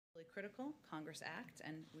critical Congress act,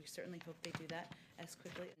 and we certainly hope they do that as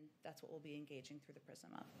quickly, and that's what we'll be engaging through the prism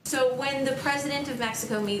of. So when the president of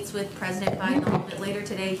Mexico meets with President Biden a little bit later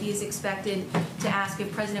today, he is expected to ask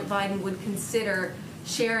if President Biden would consider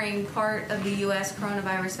sharing part of the U.S.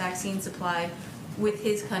 coronavirus vaccine supply with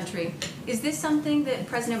his country. Is this something that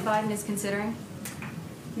President Biden is considering?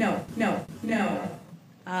 No.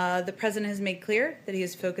 The president has made clear that he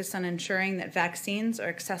is focused on ensuring that vaccines are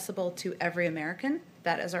accessible to every American.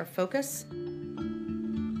 That is our focus.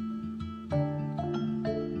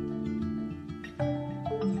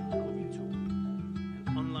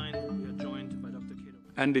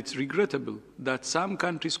 And it's regrettable that some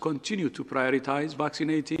countries continue to prioritize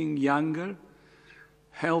vaccinating younger,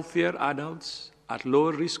 healthier adults at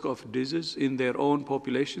lower risk of disease in their own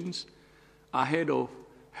populations ahead of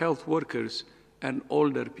health workers and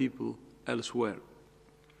older people elsewhere.